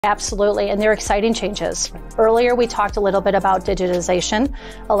Absolutely, and they're exciting changes. Earlier, we talked a little bit about digitization,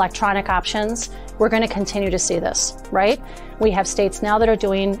 electronic options. We're going to continue to see this, right? We have states now that are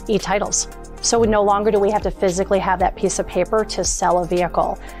doing e-titles. So no longer do we have to physically have that piece of paper to sell a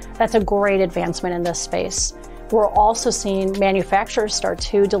vehicle. That's a great advancement in this space. We're also seeing manufacturers start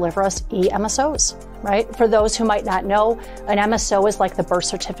to deliver us e-MSOs, right? For those who might not know, an MSO is like the birth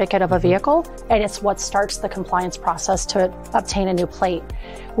certificate of a vehicle, and it's what starts the compliance process to obtain a new plate.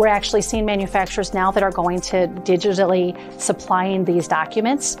 We're actually seeing manufacturers now that are going to digitally supplying these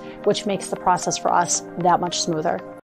documents, which makes the process for us that much smoother.